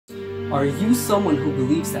Are you someone who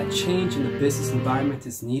believes that change in the business environment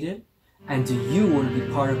is needed? And do you want to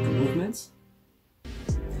be part of the movement?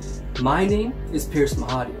 My name is Pierce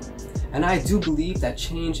Mahadio, and I do believe that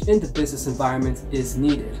change in the business environment is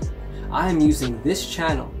needed. I am using this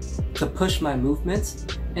channel to push my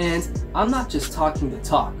movement, and I'm not just talking the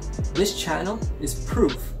talk. This channel is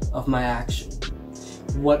proof of my action.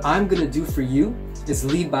 What I'm going to do for you is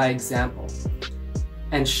lead by example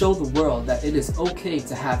and show the world that it is okay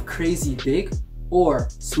to have crazy big or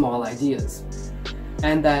small ideas,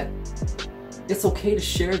 and that it's okay to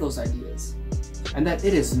share those ideas, and that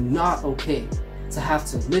it is not okay to have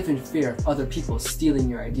to live in fear of other people stealing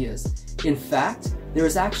your ideas. In fact, there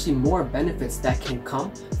is actually more benefits that can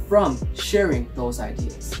come from sharing those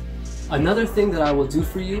ideas. Another thing that I will do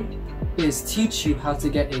for you is teach you how to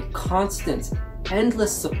get a constant,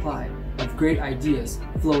 endless supply of great ideas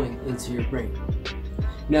flowing into your brain.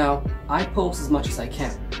 Now, I post as much as I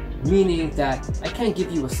can, meaning that I can't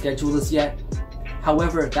give you a schedule as yet.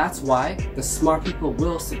 However, that's why the smart people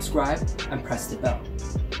will subscribe and press the bell.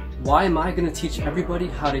 Why am I going to teach everybody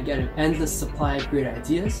how to get an endless supply of great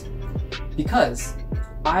ideas? Because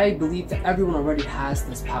I believe that everyone already has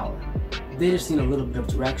this power. They just need a little bit of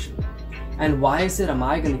direction. And why is it am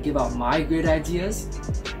I going to give out my great ideas?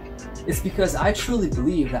 It's because I truly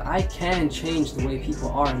believe that I can change the way people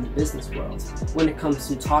are in the business world when it comes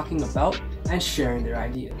to talking about and sharing their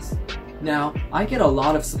ideas. Now, I get a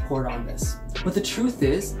lot of support on this, but the truth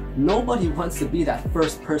is, nobody wants to be that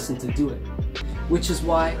first person to do it. Which is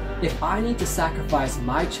why, if I need to sacrifice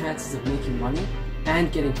my chances of making money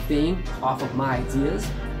and getting fame off of my ideas,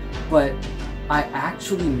 but I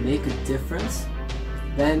actually make a difference,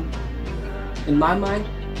 then, in my mind,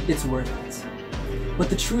 it's worth it. But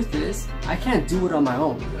the truth is, I can't do it on my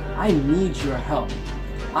own. I need your help.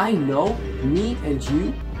 I know me and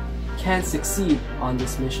you can succeed on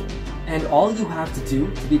this mission. And all you have to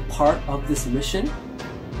do to be part of this mission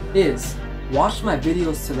is watch my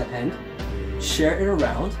videos to the end, share it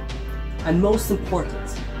around, and most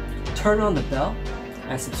important, turn on the bell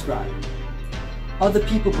and subscribe. Other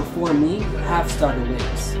people before me have started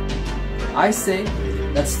waves. I say,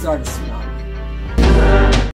 let's start a small.